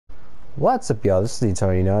What's up, y'all? This is the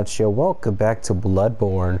Antonionachio. Welcome back to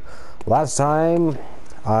Bloodborne. Last time,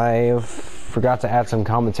 I forgot to add some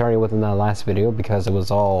commentary within that last video because it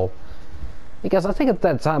was all... Because I think at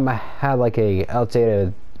that time I had like a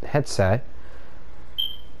outdated headset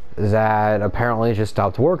that apparently just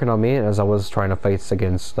stopped working on me as I was trying to face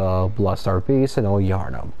against Bloodborne Beast and Old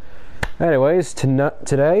Yharnam. Anyways,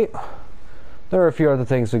 today... There are a few other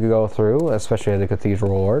things we could go through, especially the Cathedral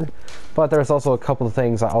Ward, but there's also a couple of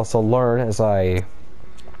things I also learn as I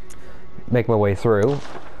make my way through.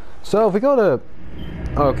 So if we go to...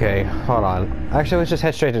 Okay, hold on. Actually, let's just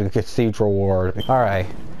head straight to the Cathedral Ward. Alright,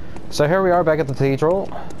 so here we are back at the Cathedral,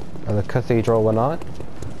 or the Cathedral, whatnot.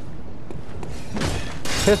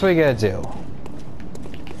 Here's what you gotta do.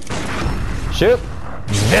 Shoot!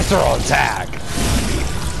 Visceral attack!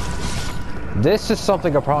 This is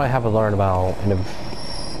something I probably haven't learned about.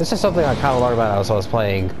 This is something I kind of learned about as I was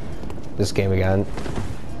playing this game again.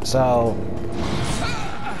 So...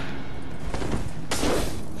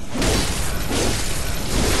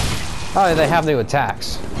 Oh, they have new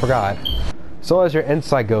attacks. Forgot. So as your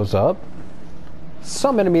insight goes up,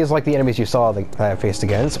 some enemies, like the enemies you saw that I faced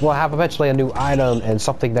against, will have eventually a new item and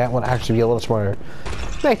something that will actually be a little smarter.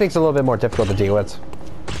 Make things a little bit more difficult to deal with.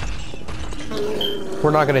 We're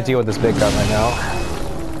not going to deal with this big guy right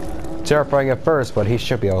now. Terrifying at first, but he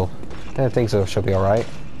should be I think so, should be alright.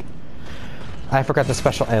 I forgot the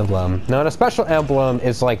special emblem. No, the special emblem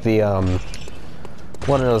is like the,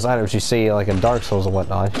 one of those items you see like in Dark Souls and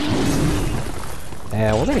whatnot.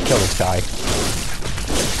 And we're going to kill this guy.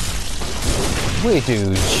 We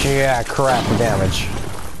do jack crap damage.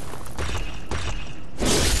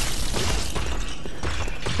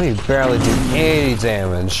 We barely do any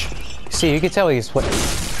damage. See, you can tell he's what.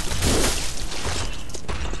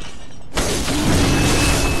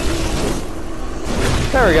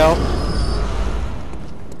 There we go.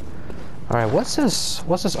 All right, what's this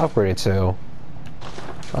upgraded to?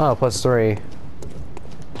 Oh, +3.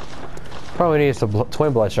 Probably needs some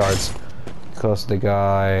twin blood shards. Close to the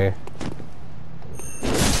guy.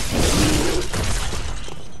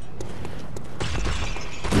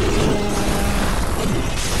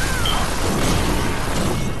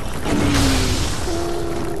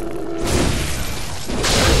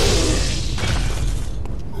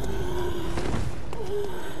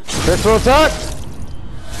 Crystal attack!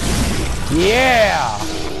 Yeah!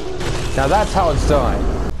 Now that's how it's done.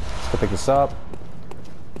 Let's go pick this up.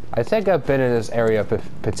 I think I've been in this area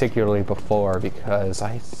particularly before because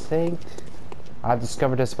I think I've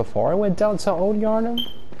discovered this before I went down to Old Yharnam.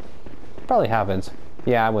 Probably haven't.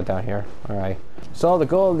 Yeah, I went down here. Alright. So the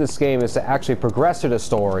goal of this game is to actually progress through the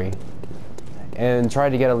story and try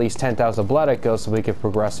to get at least 10,000 blood echoes so we can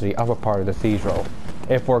progress to the upper part of the Cathedral.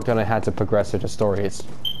 If we're gonna have to progress through the stories.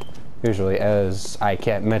 Usually, as I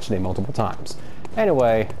can't mention it multiple times.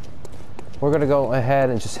 Anyway, we're gonna go ahead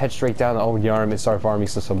and just head straight down to Old Yharnam and start farming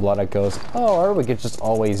some blood echoes. Or we could just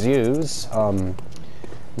always use,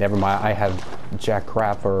 never mind, I have jack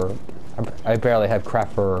crap for, I barely have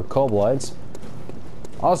crap for cold bloods.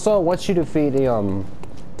 Also, once you defeated the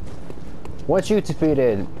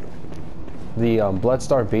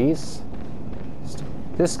Bloodstar Beast,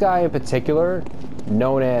 this guy in particular,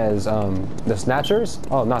 known as the Snatchers.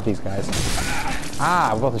 Oh, not these guys.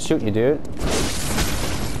 Ah, I'm about to shoot you, dude.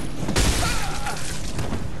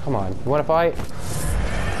 Come on, you want to fight?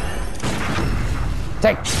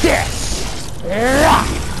 Take this!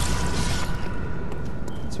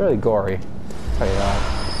 It's really gory, I'll tell you that.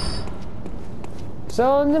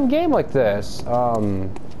 So in a game like this,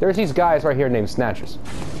 there's these guys right here named Snatchers.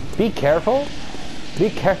 Be careful.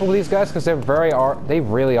 Be careful with these guys because they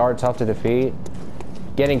really are tough to defeat.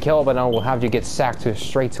 Getting killed by now will have you get sacked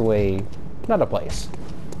straight to another place.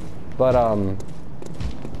 But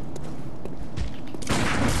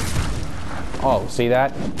oh, see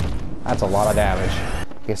that? That's a lot of damage.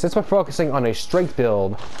 Okay, since we're focusing on a strength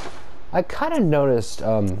build, I kind of noticed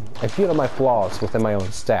a few of my flaws within my own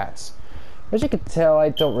stats. As you can tell, I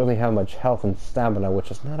don't really have much health and stamina,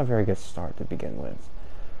 which is not a very good start to begin with.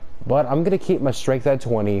 But I'm gonna keep my strength at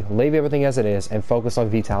 20, leave everything as it is, and focus on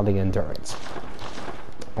vitality and endurance.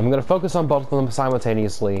 I'm going to focus on both of them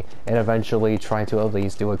simultaneously and eventually try to at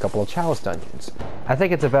least do a couple of chalice dungeons. I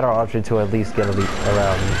think it's a better option to at least get around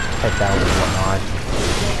 10,000 and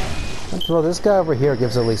whatnot. Well, this guy over here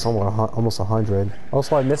gives at least almost 100.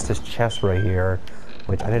 Also, I missed this chest right here,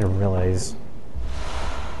 which I didn't realize.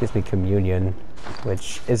 Gives me communion,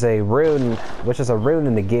 which is a rune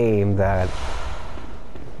in the game that...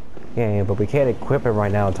 Yeah, but we can't equip it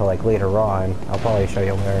right now until like later on. I'll probably show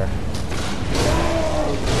you where.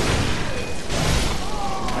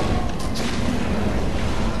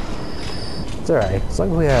 alright. As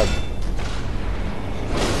long as we have...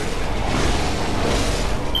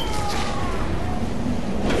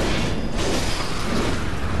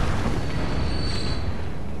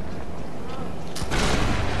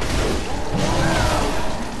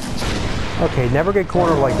 Okay, never get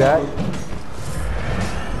cornered like that.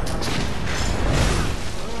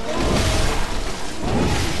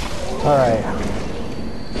 Alright.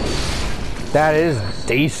 That is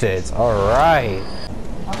decent. Alright.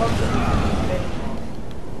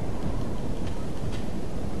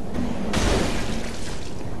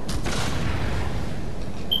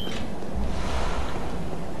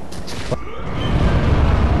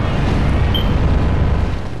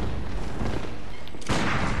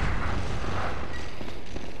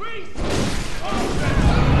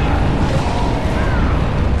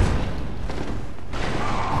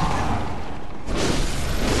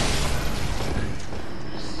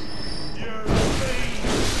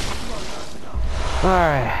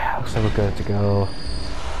 Alright, looks like we're good to go.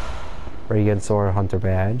 Radiant Sword Hunter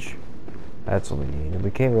Badge. That's what we need. And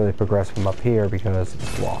we can't really progress from up here because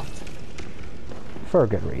it's blocked. For a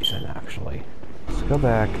good reason, actually. Let's go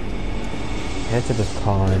back, head to this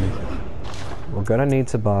pond. We're gonna need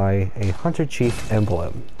to buy a Hunter Chief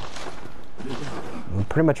emblem. We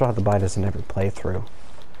pretty much will have to buy this in every playthrough.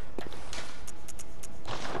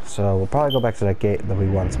 So we'll probably go back to that gate that we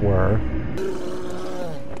once were.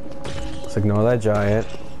 Let's ignore that giant.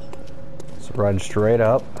 Let's run straight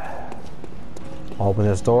up. Open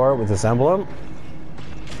this door with this emblem.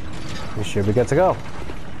 We should be good to go.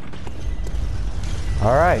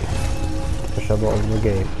 Alright. Push up over the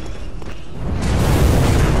gate.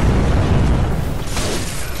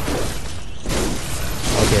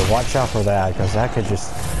 Okay, watch out for that, because that could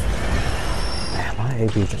just... Man, my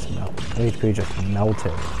AP just melted. HP just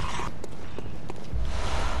melted.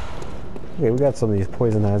 Okay, we got some of these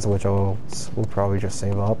poison heads, which we'll probably just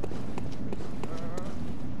save up.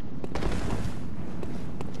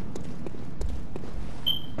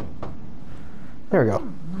 There we go.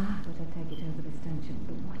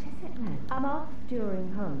 I'm off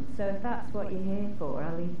during hunt, so if that's what you're here for,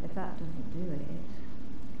 I'll leave if that doesn't do it.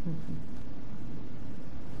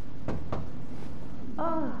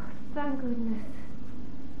 Oh, thank goodness.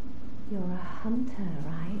 You're a hunter,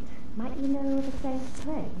 right? Might you know of a safe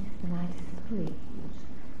place the night is clean?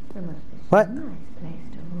 There must be some nice place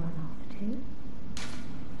to run off to.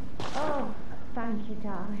 Oh, thank you,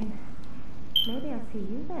 darling. Maybe I'll see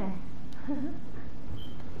you there.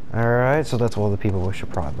 Alright, so that's all the people we should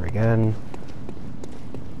probably bring in.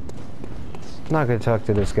 Not gonna talk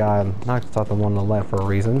to this guy. I'm not gonna talk to the one on the left for a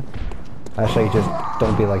reason. Actually, just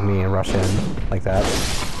don't be like me and rush in like that.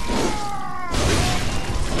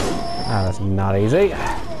 Ah, that's not easy.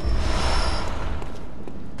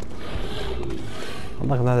 I'm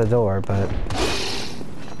looking at the door, but...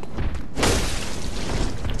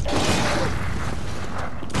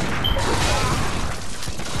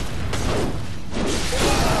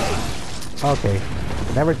 Okay,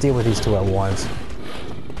 never deal with these two at once.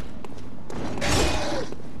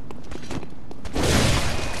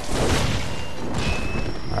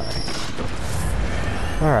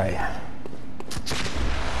 Alright.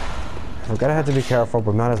 We're gonna have to be careful,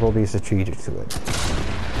 but might as well be strategic to it.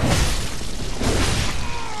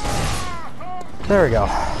 There we go.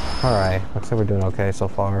 Alright, looks like we're doing okay so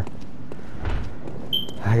far.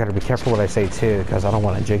 I gotta be careful what I say too, because I don't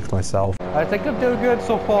want to jinx myself. I think I'm doing good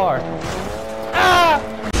so far. Ah!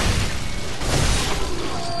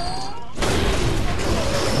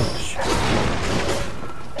 Oh, shit.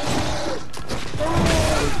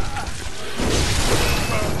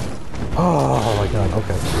 Oh my god,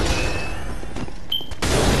 okay.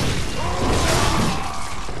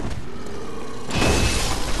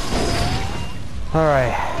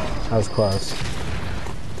 Alright, that was close.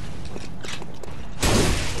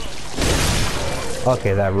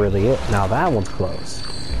 Okay, that really it. Now that one's close.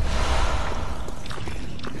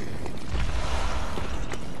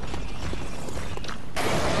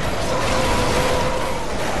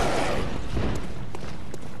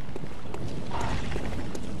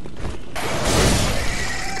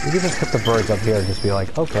 You can just hit the birds up here and just be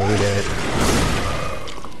like, okay, we did it.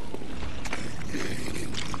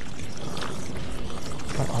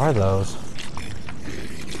 What are those?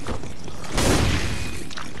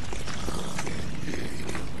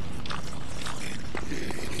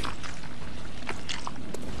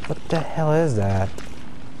 What the hell is that?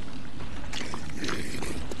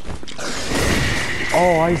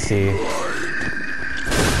 Oh, I see.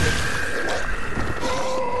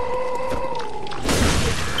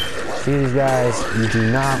 See these guys, you do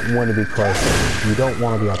not want to be close. You don't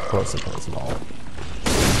want to be up close to those at all.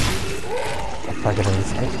 If I could at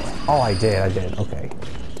least... Oh, I did, okay.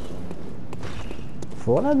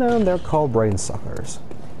 For what I know, they're called brain suckers.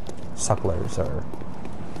 Sucklers, or...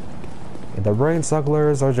 Either brain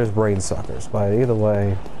sucklers or just brain suckers, but either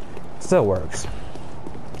way, still works.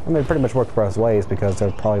 I mean, it pretty much works both ways because they're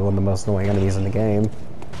probably one of the most annoying enemies in the game.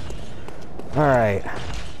 Alright.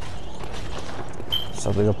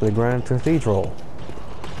 Something up to the Grand Cathedral.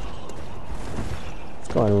 Let's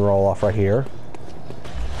go ahead and roll off right here.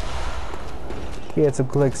 Get some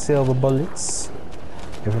quicksilver bullets.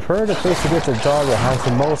 If you prefer the place to get your dog that has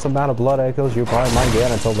the most amount of blood echoes, you probably might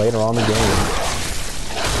get until later on in the game.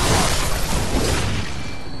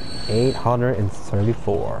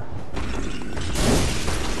 834.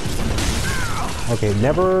 Okay,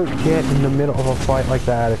 never get in the middle of a fight like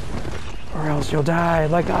that, or else you'll die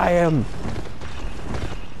like I am.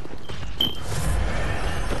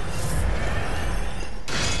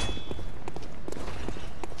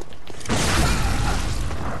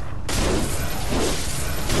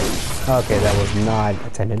 Okay, that was not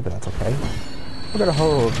intended, but that's okay. We're gonna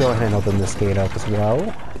go ahead and open this gate up as well.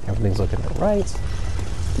 Everything's looking right.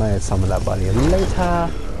 Might summon that buddy later.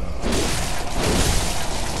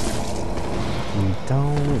 We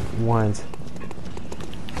don't want...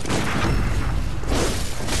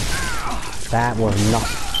 That was not...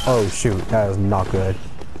 Oh shoot, that is not good.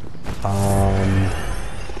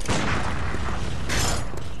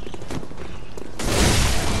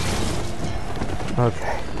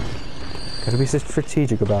 Okay. Gotta be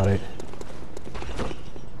strategic about it.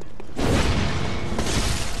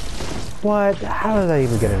 What? How did I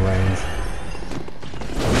even get in range?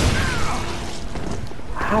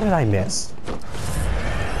 How did I miss?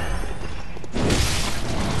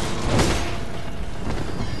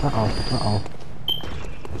 Uh-oh.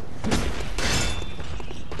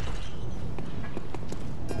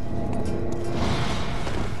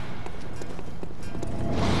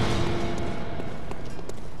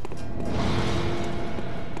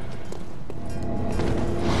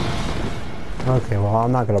 Okay, well,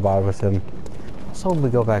 I'm not gonna bother with him. So when we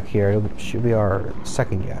go back here, it should be our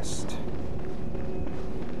second guest.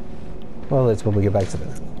 Well, it's when we get back to the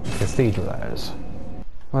cathedral, that is.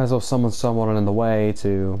 Might as well summon someone in the way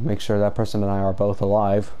to make sure that person and I are both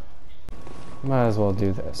alive. Might as well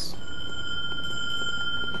do this.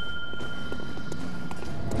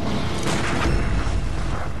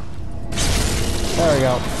 There we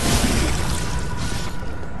go.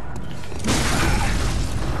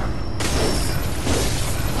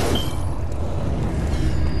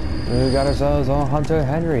 We got ourselves all Hunter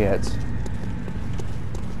Henriette.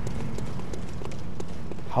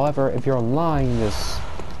 However, if you're online,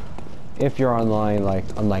 like,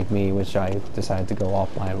 unlike me, which I decided to go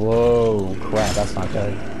offline. Whoa, crap, that's not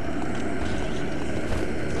good.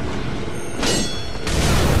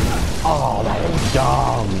 Oh, that is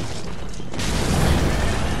dumb.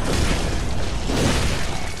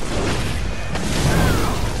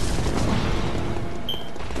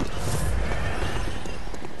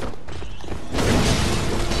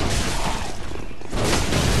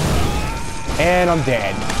 And I'm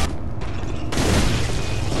dead.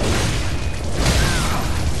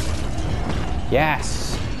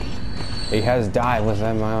 Yes! He has died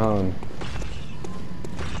within my own.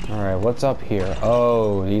 Alright, what's up here?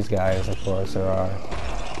 Oh, these guys, of course, there are.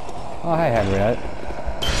 Oh, hey, Henriette.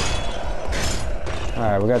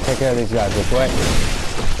 Alright, we gotta take care of these guys real quick.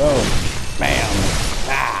 Boom. Bam.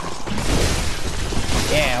 Ah!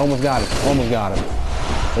 Yeah, almost got him. Almost got him.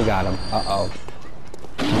 We got him. Uh-oh.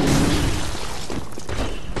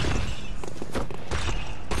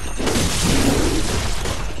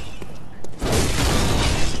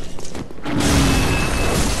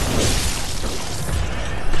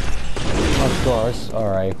 Of course.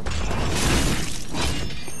 Alright.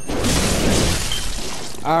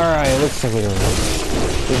 Alright, looks like we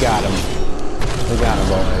got him. We got him,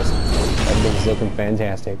 boys. Everything's looking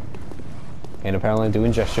fantastic. And apparently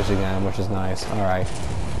doing gestures again, which is nice. Alright.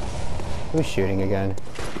 Who's shooting again?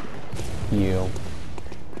 You.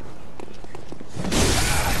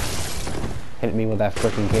 Hit me with that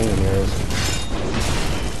frickin' cane of yours.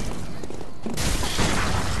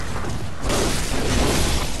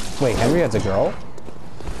 Wait, Henriette's a girl?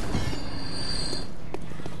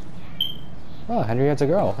 Oh, Henriette's a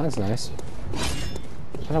girl. That's nice. I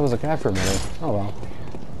thought it was a guy for a minute. Oh well.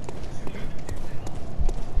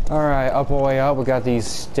 Alright, up our way up, we got these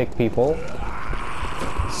stick people.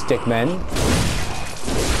 Stick men.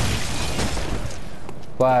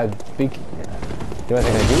 But the only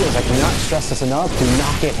thing I do is I cannot stress this enough, do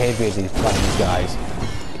not get hit with these guys.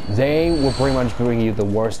 They will pretty much bring you the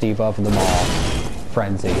worst debuff of them all.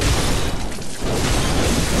 Frenzy.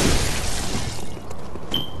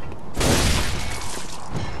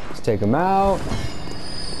 Let's take him out.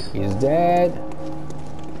 He's dead.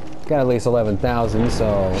 Got at least 11,000, so...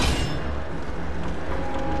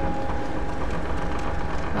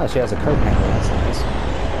 Oh, she has a curve handle, that's nice.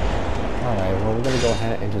 Alright, well, we're gonna go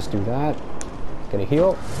ahead and just do that. Gonna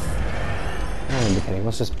heal. I'm kidding.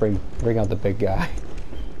 Let's just bring out the big guy.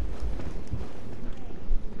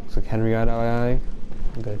 Looks like Henry got eye.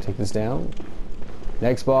 I'm gonna take this down.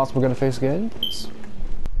 Next boss we're gonna face again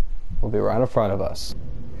will be right in front of us.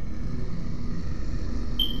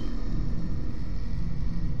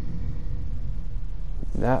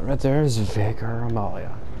 That right there is Vicar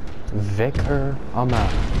Amalia. Vicar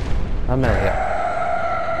Amalia.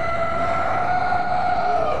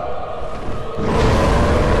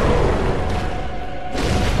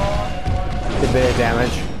 Did bit of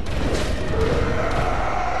damage.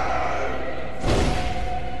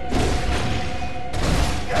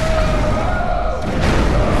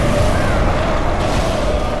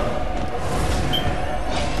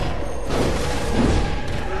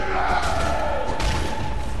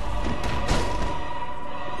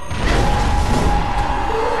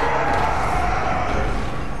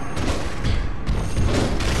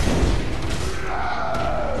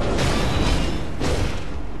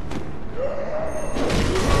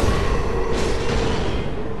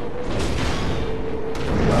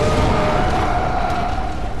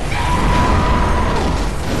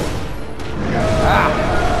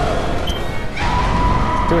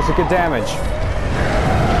 Doing some good damage.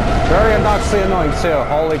 Very obnoxiously annoying too.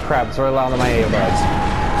 Holy crap, it's very loud in my earbuds.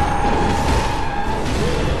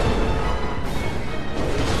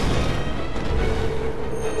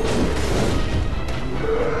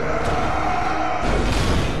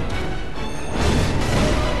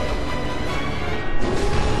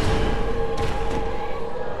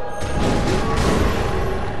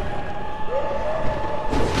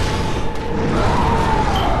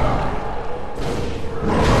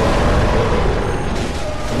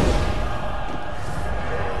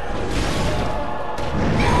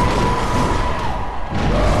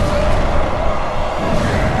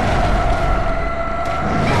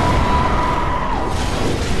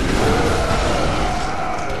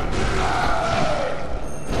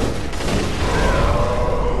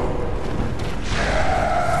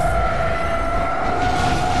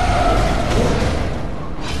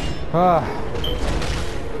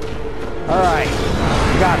 Alright,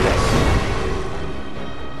 we got this.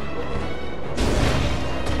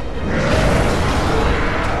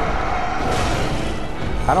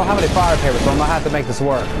 I don't have any fire paper, so I'm gonna have to make this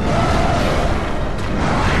work.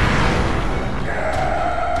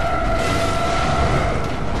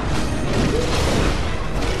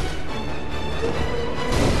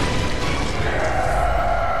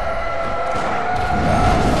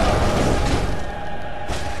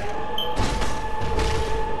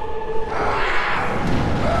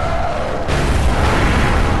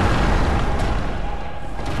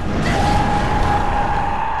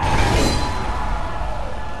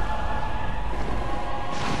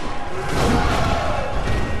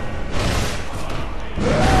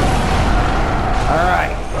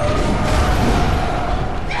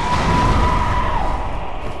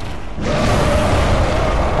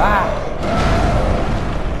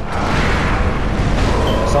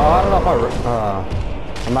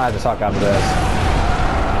 I might have to talk after this.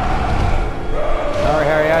 Sorry,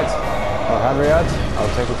 Harriet. Or Henriette. I'll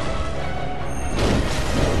take it.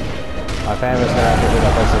 My family's gonna have to do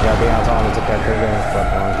that place. Gotta be out on to get through games for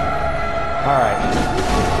Bloodborne. Alright.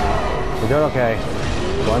 We're doing okay.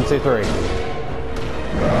 1, 2, 3. 1,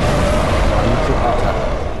 2,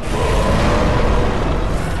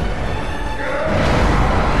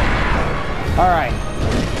 Alright.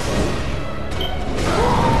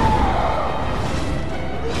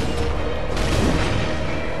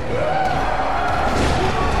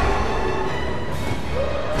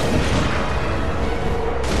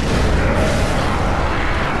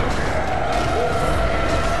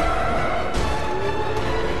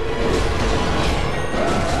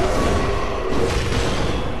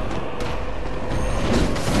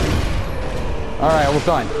 Alright, almost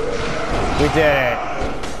done. We did it.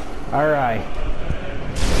 Alright.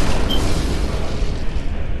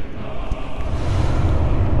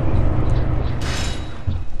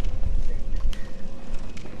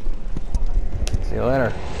 See you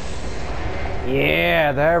later.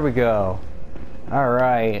 Yeah, there we go.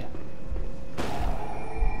 Alright.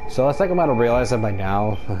 So I think I'm gonna realize that by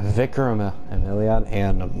now, Vicar Amelia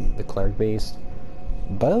and the Cleric Beast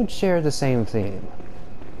both share the same theme.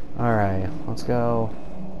 Alright, let's go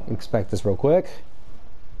inspect this real quick.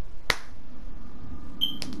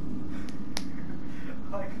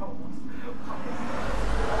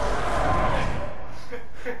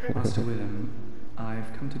 Master Willem,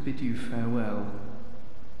 I've come to bid you farewell.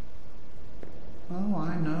 Oh,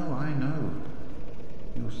 I know, I know.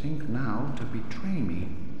 You think now to betray me.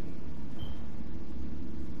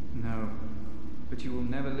 No, but you will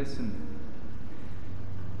never listen.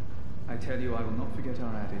 I tell you, I will not forget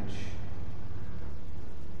our adage.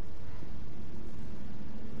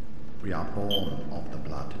 We are born of the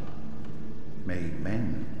blood, made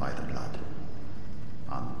men by the blood,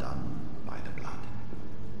 undone by the blood.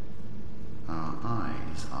 Our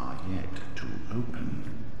eyes are yet to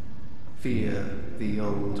open. Fear the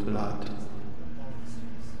old blood.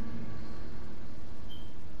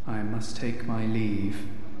 I must take my leave.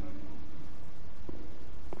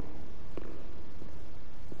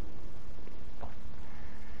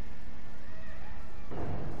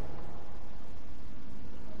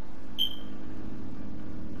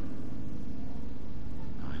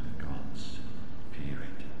 By the gods, fear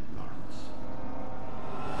it, Lawrence.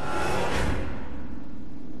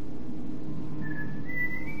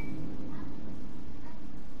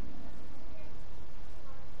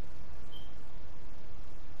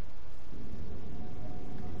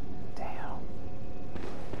 Damn.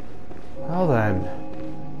 Well then.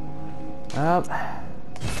 I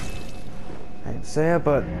hate to say it,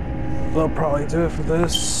 but we'll probably do it for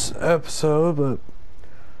this episode, but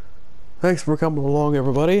thanks for coming along,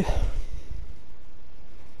 everybody.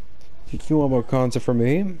 If you want more content from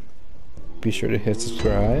me, be sure to hit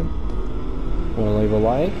subscribe. Want to leave a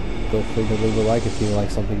like? Feel free to leave a like if you like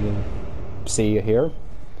something you see here.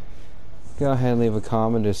 Go ahead and leave a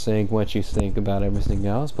comment just saying what you think about everything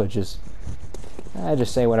else, but just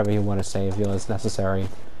say whatever you want to say if you feel it's necessary.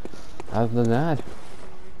 Other than that,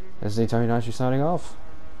 this is Antonionachio signing off.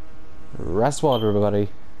 Rest well, everybody.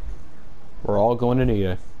 We're all going to need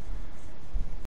it.